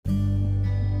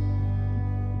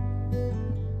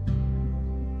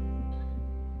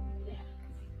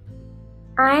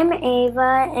I'm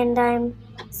Ava, and I'm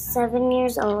 7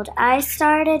 years old. I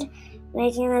started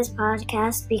making this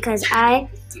podcast because I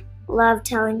love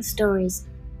telling stories.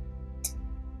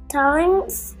 Telling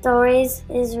stories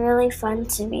is really fun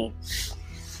to me.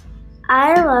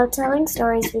 I love telling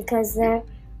stories because they're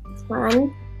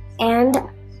fun, and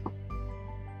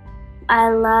I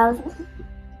love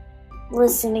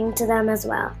listening to them as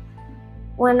well.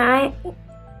 When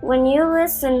you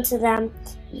listen to them,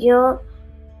 you'll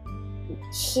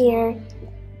hear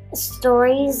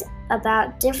stories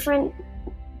about different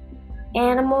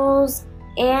animals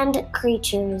and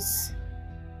creatures.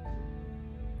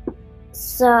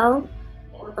 So,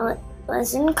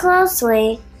 listen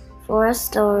closely for a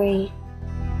story.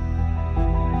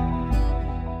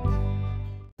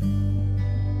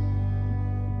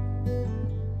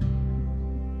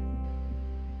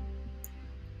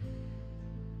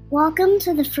 Welcome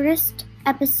to the first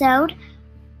episode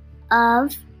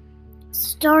of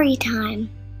Story Time.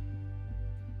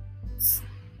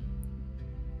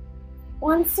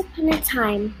 Once upon a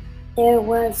time, there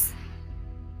was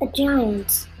a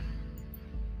giant.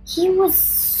 He was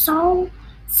so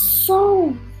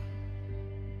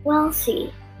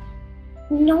wealthy.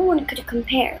 No one could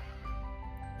compare.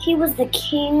 He was the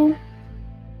king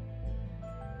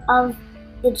of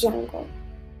the jungle.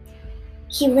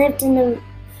 He lived in a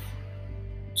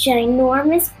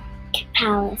ginormous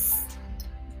palace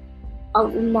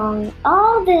among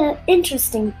all the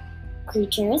interesting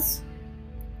creatures.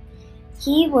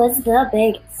 He was the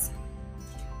biggest.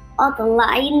 All the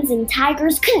lions and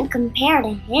tigers couldn't compare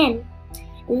to him.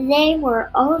 They were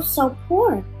oh so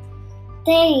poor.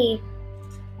 They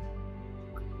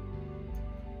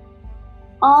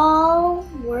all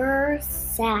were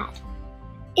sad.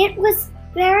 It was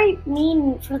very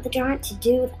mean for the giant to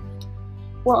do that.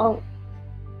 Well,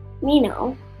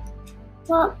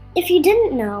 if you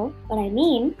didn't know what I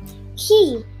mean,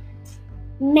 he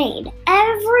made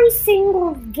every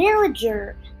single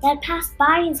villager that passed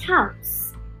by his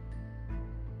house.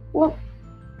 Well,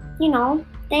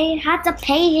 they had to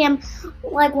pay him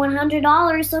like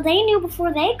 $100, so they knew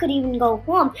before they could even go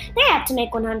home, they had to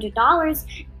make $100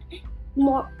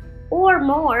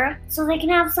 more so they can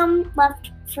have some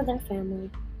left for their family.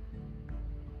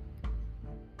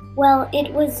 Well,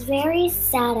 it was very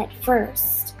sad at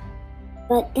first,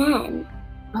 but then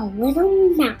a little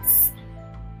mouse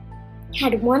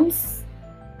had once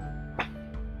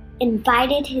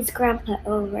invited his grandpa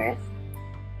over.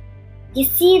 You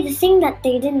see, the thing that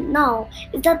they didn't know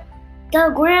is that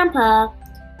the grandpa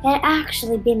had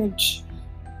actually been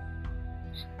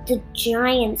the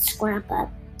giant's grandpa.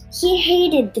 He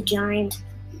hated the giant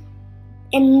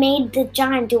and made the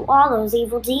giant do all those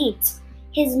evil deeds.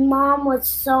 His mom was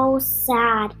so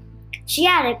sad. She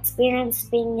had experienced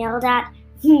being yelled at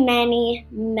many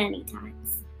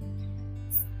times.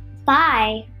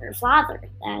 By her father,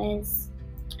 that is.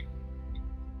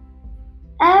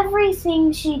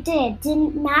 Everything she did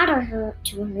didn't matter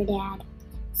to her dad,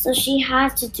 so she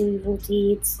had to do evil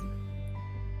deeds,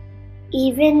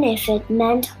 even if it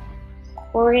meant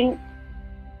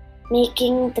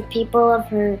making the people of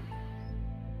her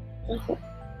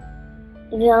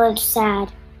village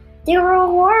sad. They were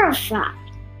horrified.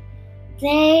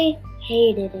 They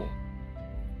hated it.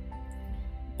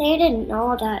 They didn't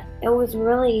know that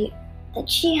that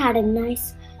she had a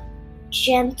nice,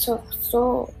 gentle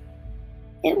soul.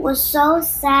 It was so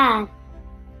sad.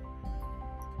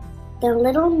 The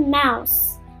little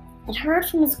mouse had heard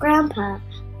from his grandpa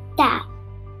that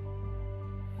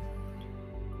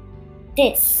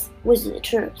this was the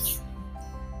truth.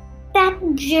 That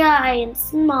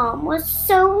giant's mom was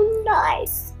so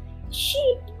nice.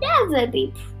 She'd never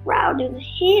be proud of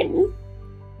him,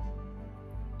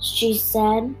 she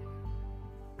said.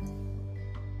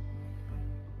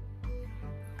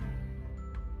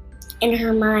 In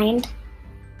her mind,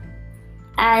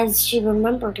 as she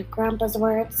remembered her grandpa's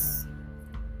words.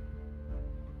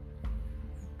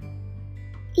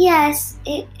 Yes,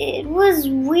 it was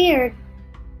weird,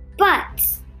 but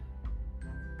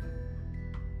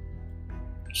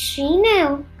she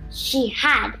knew she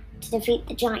had to defeat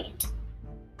the giant.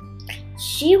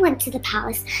 She went to the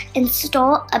palace and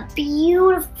stole a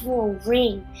beautiful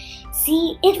ring.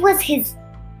 See, it was his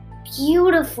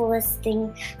beautifulest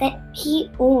thing that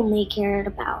he only cared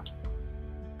about.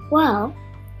 Well,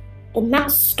 the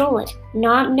mouse stole it,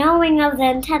 not knowing of the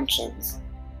intentions.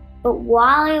 But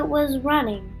while it was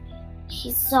running,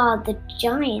 he saw the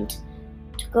giant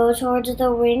go towards the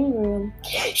ring room.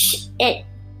 It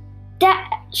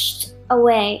dashed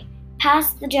away,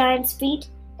 past the giant's feet,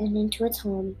 and into its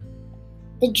home.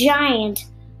 The giant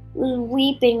was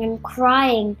weeping and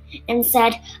crying and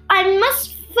said, "I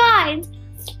must find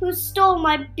who stole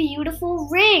my beautiful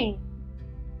ring."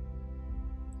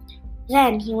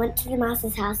 Then he went to the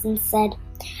mouse's house and said,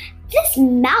 "This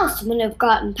mouse wouldn't have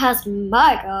gotten past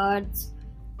my guards,"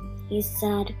 he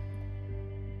said.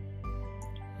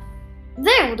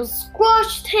 "They would have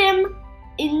squashed him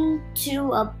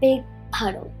into a big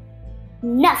puddle.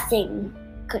 Nothing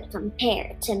could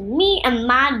compare to me and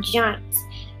my giants.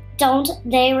 Don't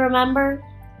they remember?"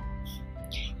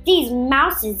 These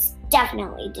mouses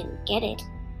definitely didn't get it.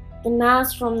 The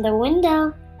mouse from the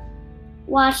window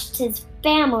watched his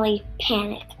family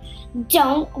panic.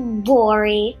 "Don't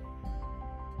worry,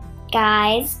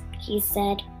 guys," he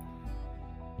said.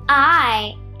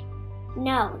 "I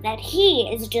know that he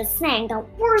is just saying that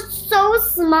we're so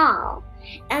small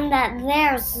and that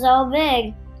they're so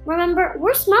big. Remember,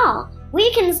 we're small.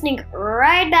 We can sneak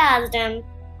right past him."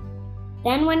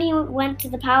 Then when he went to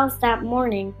the palace that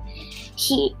morning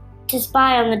to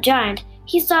spy on the giant,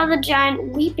 he saw the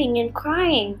giant weeping and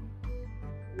crying.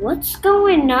 "What's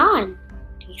going on?"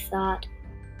 he thought.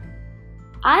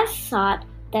 "I thought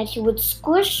that he would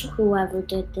squish whoever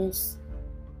did this,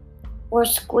 or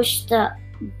squish the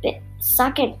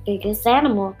second biggest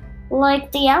animal,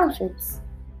 like the elephants."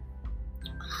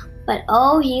 But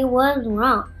he was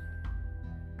wrong.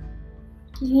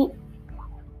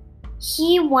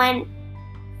 She went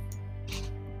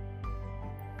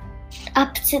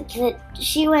up to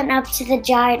the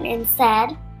giant and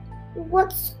said,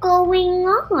 "What's going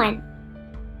on?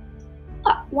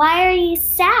 Why are you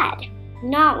sad?"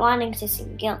 Not wanting to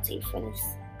seem guilty for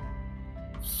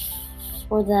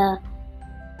the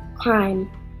crime.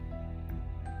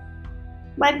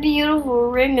 "My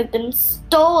beautiful ring has been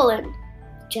stolen,"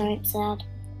 the giant said.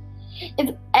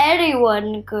 "If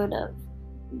anyone could have,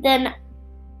 then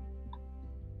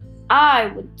I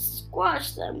would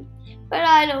squash them, but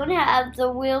I don't have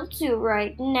the will to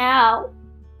right now.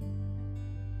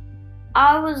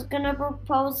 I was gonna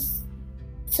propose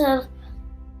to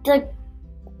the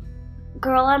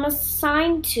girl I'm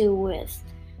assigned to with.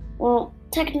 Well,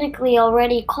 technically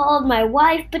already called my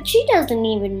wife, but she doesn't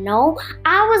even know.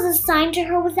 I was assigned to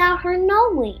her without her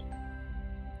knowing.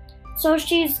 So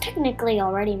she's technically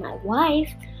already my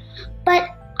wife, but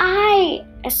I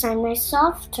assigned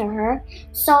myself to her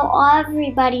so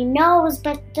everybody knows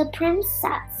but the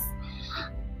princess.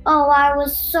 I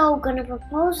was so gonna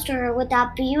propose to her with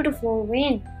that beautiful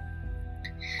ring.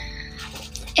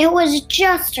 It was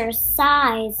just her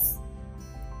size."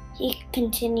 He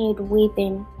continued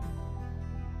weeping.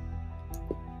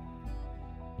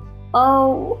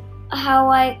 "Oh, how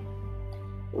I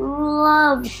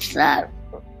loved that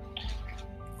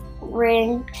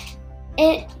ring.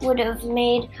 It would have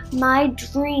made my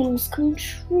dreams come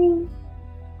true."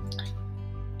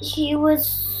 He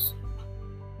was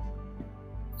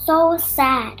so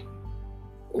sad.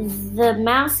 The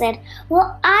mouse said,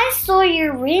 "Well, I saw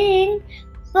your ring,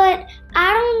 but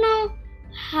I don't know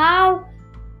how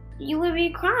you would be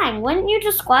crying. Wouldn't you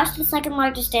just squash the second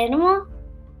largest animal?"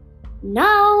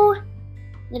 "No,"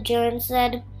 the giant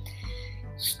said.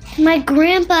 "My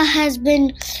grandpa has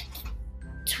been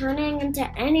turning into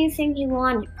anything he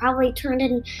wanted. Probably turned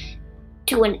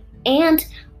into an ant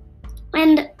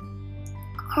and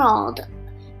crawled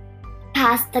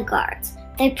past the guards.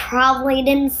 They probably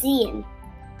didn't see him."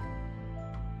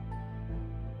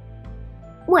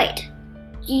 "Wait,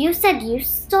 you said you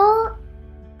stole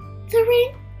the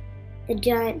ring?" the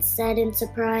giant said in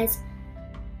surprise.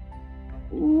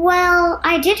 "Well,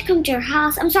 I did come to your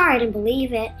house. I'm sorry I didn't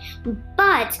believe it.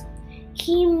 But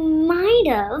he might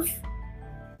have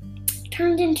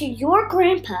turned into your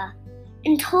grandpa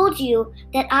and told you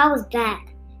that I was bad.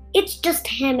 It's just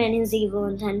him and his evil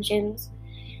intentions.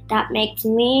 That makes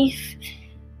me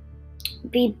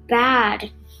be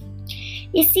bad.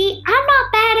 You see, I'm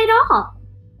not bad at all."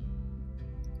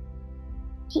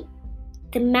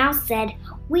 The mouse said,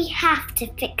 "We have to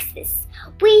fix this.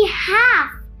 We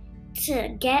have to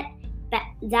get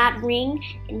that ring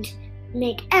and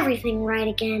make everything right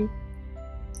again."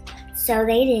 So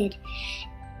they did.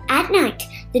 At night,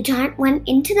 the giant went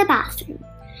into the bathroom,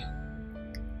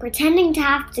 pretending to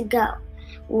have to go.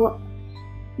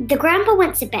 The grandpa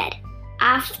went to bed.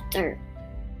 After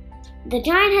the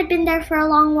giant had been there for a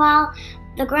long while,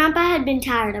 the grandpa had been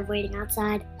tired of waiting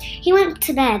outside. He went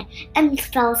to bed and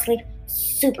fell asleep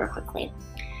super quickly.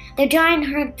 The giant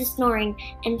heard the snoring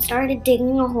and started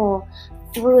digging a hole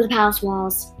through the palace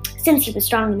walls, since he was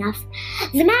strong enough.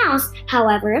 The mouse,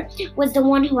 however, was the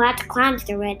one who had to climb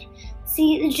through it.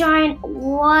 See, the giant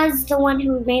was the one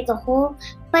who made the hole,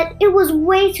 but it was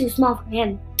way too small for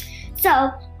him.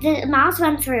 So the mouse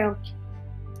went through.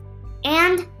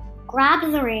 and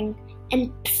grabbed the ring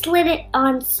and slid it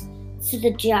on to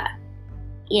the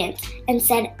giant and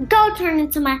said, "Go turn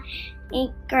into my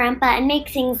grandpa and make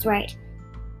things right."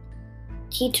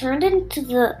 He turned into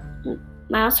the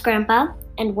mouse grandpa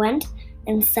and went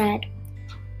and said,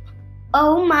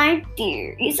 "Oh, my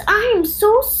dearies, I am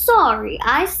so sorry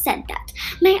I said that.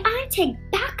 May I take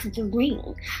back the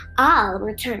ring? I'll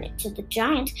return it to the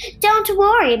giant. Don't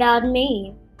worry about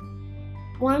me."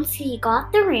 Once he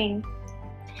got the ring,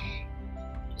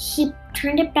 he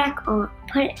turned it back on,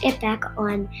 put it back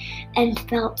on, and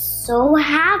felt so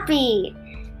happy.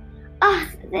 "Oh,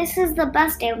 this is the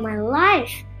best day of my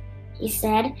life," he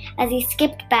said as he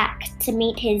skipped back to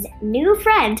meet his new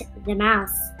friend, the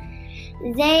mouse.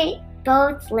 They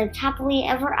both lived happily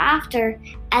ever after,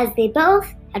 as they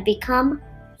both had become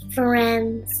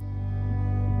friends.